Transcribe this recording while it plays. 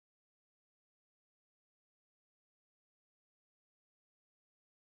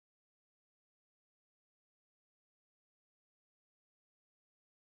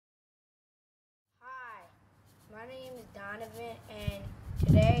My name is Donovan, and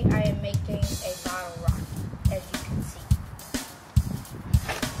today I am making a bottle rocket, as you can see.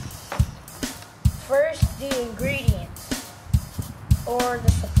 First, the ingredients, or the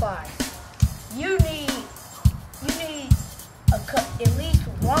supplies. You need a cup, at least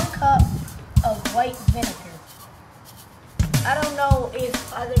 1 cup of white vinegar. I don't know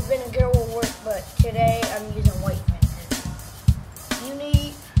if other vinegar will work, but today I'm using white vinegar. You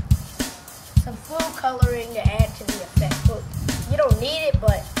need some food coloring to add to the effect. Well, you don't need it,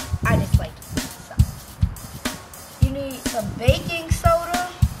 but I just like it. So, you need some baking soda.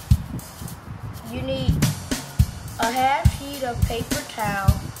 You need a half sheet of paper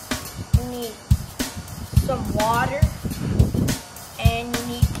towel. You need some water, and you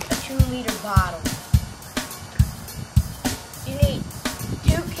need a 2-liter bottle. You need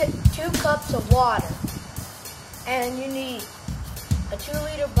 2 cups of water, and you need a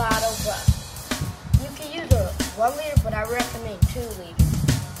 2-liter bottle, but you can use a 1 liter, but I recommend 2 liters.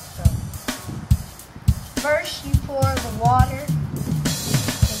 So, first you pour the water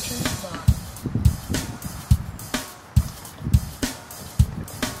into the bottle.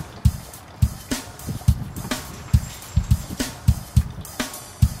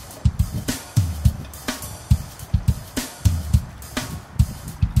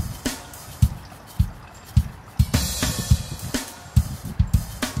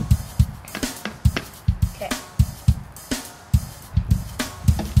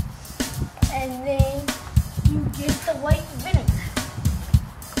 And then you get the white vinegar.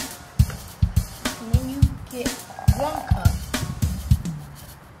 And then you get 1 cup.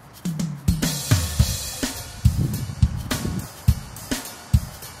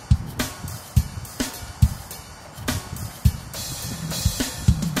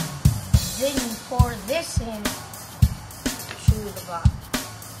 Then you pour this in to the bottom.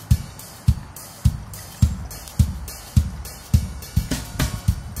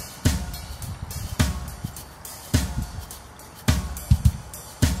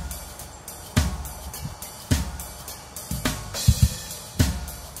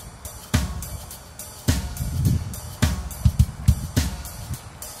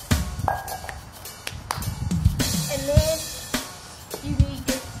 And then you need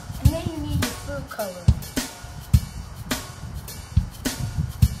your food coloring.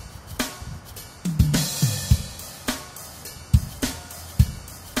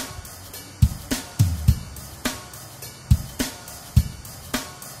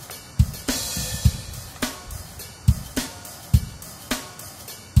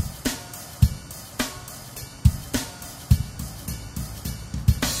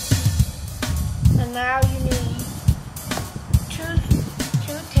 And now you need 2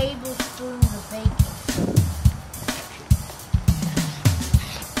 tablespoons of baking soda.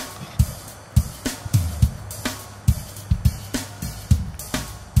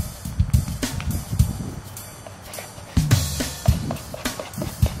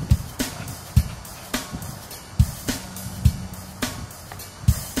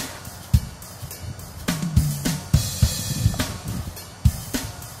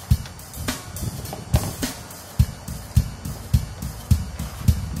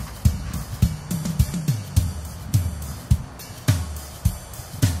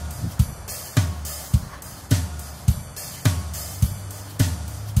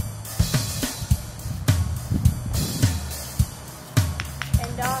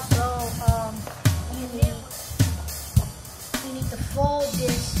 Also, you need to fold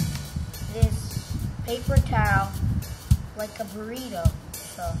this paper towel like a burrito.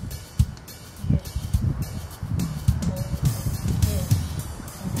 So you just fold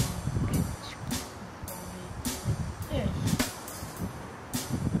this.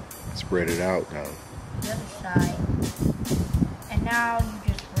 Spread it out now. The other side, and now you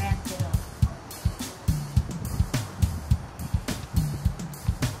just wrap it up.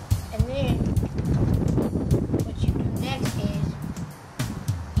 And then, what you do next is,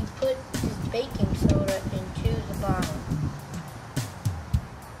 you put this baking soda into the bottle.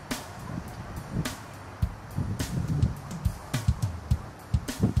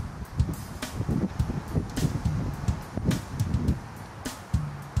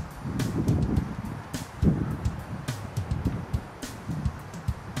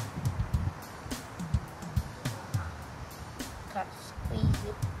 Got to squeeze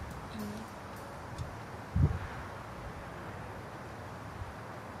it.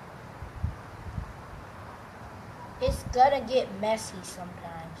 It's gonna get messy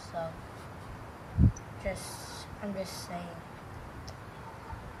sometimes, so I'm just saying.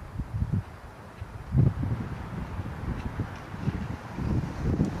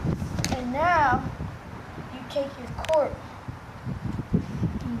 And now you take your cork,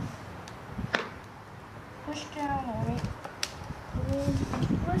 push down on it,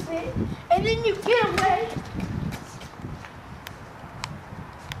 push it, and then you get away.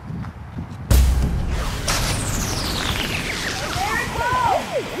 And there it goes.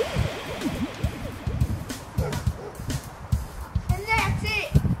 And that's it.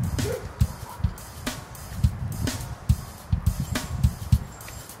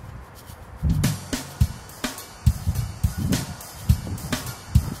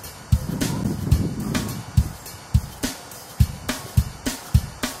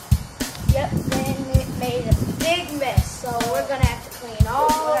 Yep, then it made a big mess, so we're gonna have to clean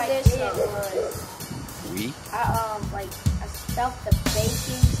all of this up. I stuffed the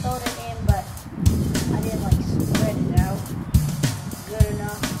baking soda in, but I didn't like spread it out good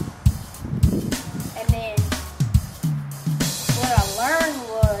enough. And then what I learned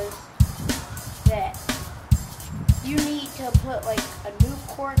was that you need to put like a new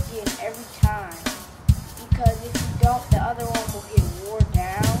cork in every time, because if you don't, the other one will get wore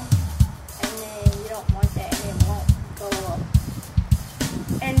down. And then you don't want that, and it won't go up.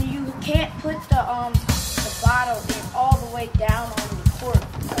 And you can't put the bottle in all the way down on the